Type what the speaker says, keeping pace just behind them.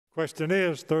Question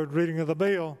is, third reading of the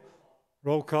bill.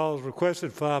 Roll call is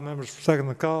requested. 5 members second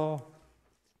the call.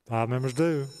 5 members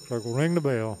do. Clerk will ring the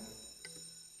bell.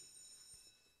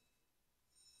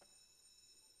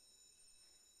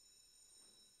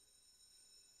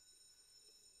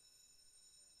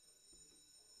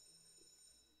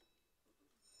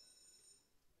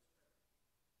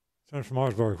 Senator from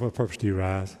Martinsburg, for what purpose do you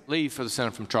rise? Leave for the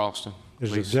senator from Charleston.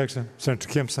 Is there objection? Senator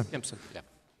Kempson? Kempson, yeah.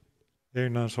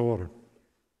 Hearing none, so ordered.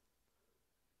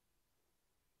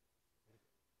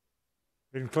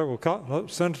 Reading clerk will call.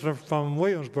 Senator from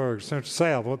Williamsburg, Senator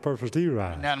Sabb, what purpose do you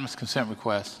rise? Unanimous consent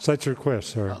request. State your request,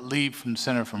 sir. Leave from the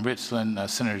senator from Richland,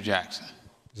 Senator Jackson.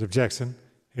 Is there objection?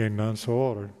 Hearing none, so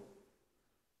ordered.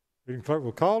 Reading clerk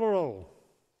will call the roll.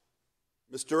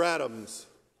 Mr. Adams.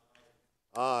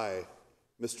 Aye.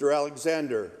 Mr.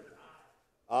 Alexander.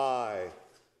 Aye.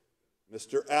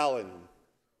 Mr. Allen.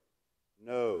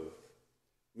 No.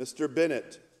 Mr.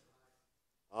 Bennett.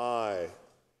 Aye.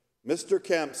 Mr.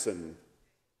 Campson.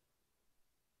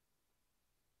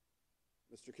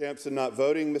 Mr. Campson not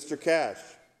voting. Mr. Cash.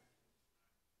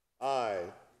 Aye.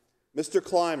 Mr.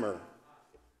 Clymer.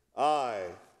 Aye.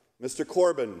 Mr.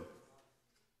 Corbin.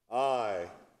 Aye.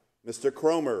 Mr.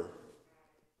 Cromer.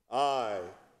 Aye.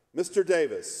 Mr.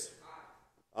 Davis.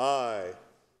 Aye.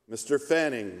 Mr.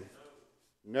 Fanning.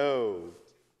 No.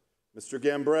 Mr.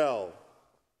 Gambrell.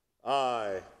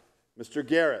 Aye. Mr.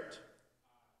 Garrett.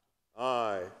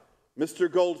 Aye.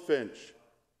 Mr. Goldfinch.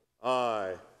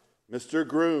 Aye. Mr.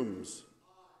 Grooms.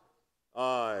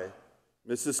 Aye.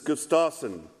 Mrs.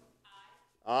 Gustafson.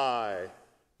 Aye.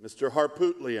 Mr.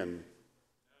 Harpootlian.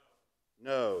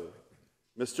 No.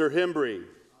 Mr. Hembry.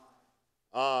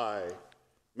 Aye.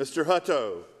 Mr.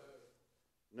 Hutto.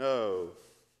 No.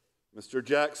 Mr.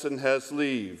 Jackson has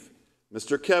leave.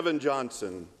 Mr. Kevin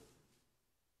Johnson.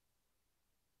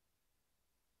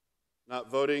 Not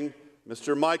voting.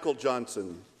 Mr. Michael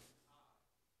Johnson.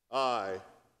 Aye.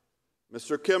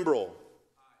 Mr. Kimbrell.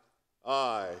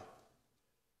 Aye.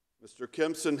 Mr.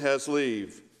 Kempson has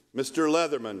leave. Mr.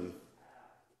 Leatherman.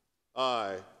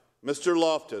 Aye. Mr.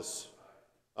 Loftus.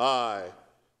 Aye.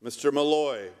 Mr.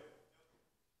 Malloy.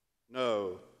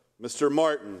 No. Mr.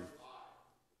 Martin.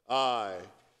 Aye.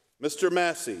 Mr.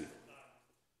 Massey.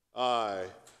 Aye.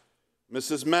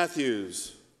 Mrs.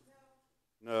 Matthews.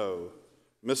 No.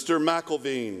 Mr.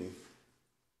 McElveen.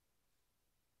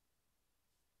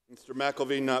 Mr.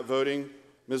 McElveen not voting.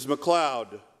 Ms.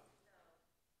 McLeod.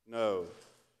 No.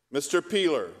 Mr.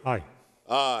 Peeler. Aye.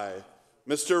 Aye.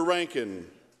 Mr. Rankin.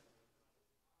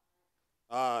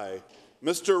 Aye.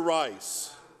 Mr.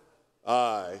 Rice.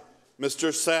 Aye.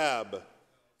 Mr. Sabb.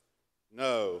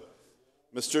 No.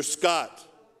 Mr. Scott.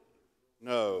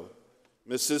 No.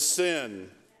 Mrs. Sin.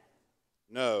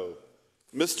 No.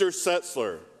 Mr.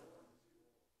 Setzler.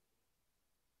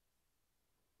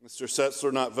 Mr.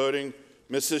 Setzler not voting.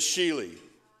 Mrs. Shealy.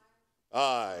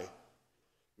 Aye.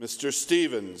 Mr.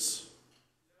 Stevens.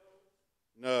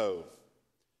 No.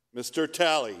 Mr.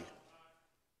 Talley.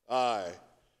 Aye.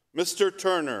 Mr.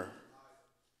 Turner.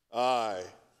 Aye.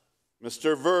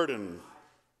 Mr. Verdon.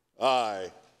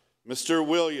 Aye. Mr.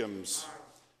 Williams.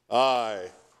 Aye.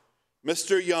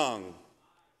 Mr. Young.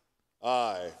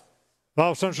 Aye.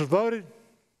 All senators voted.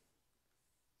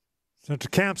 Senator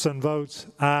Campson votes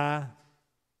aye.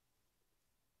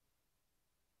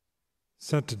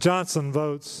 Senator Johnson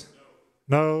votes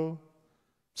no.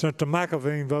 Senator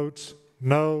McElveen votes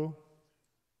no.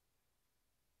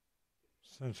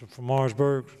 Senator from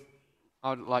Martinsburg. I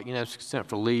would like unanimous consent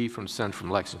for leave from the senator from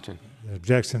Lexington.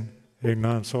 Objection. Hearing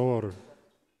none, so ordered.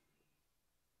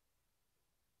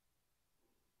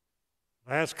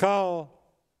 Last call.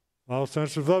 All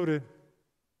senators voted.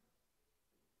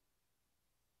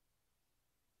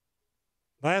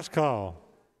 Last call.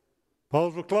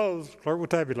 Polls will close. Clerk will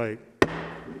tabulate.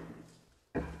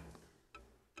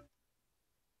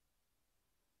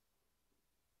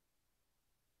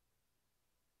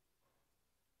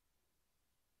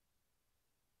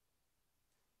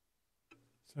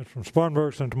 Senator from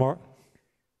Spartanburg, Senator Martin.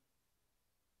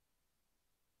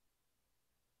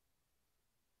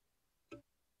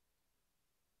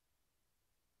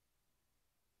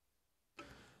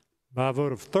 By a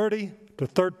vote of 30 to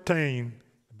 13,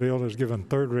 the bill is given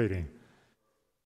third reading.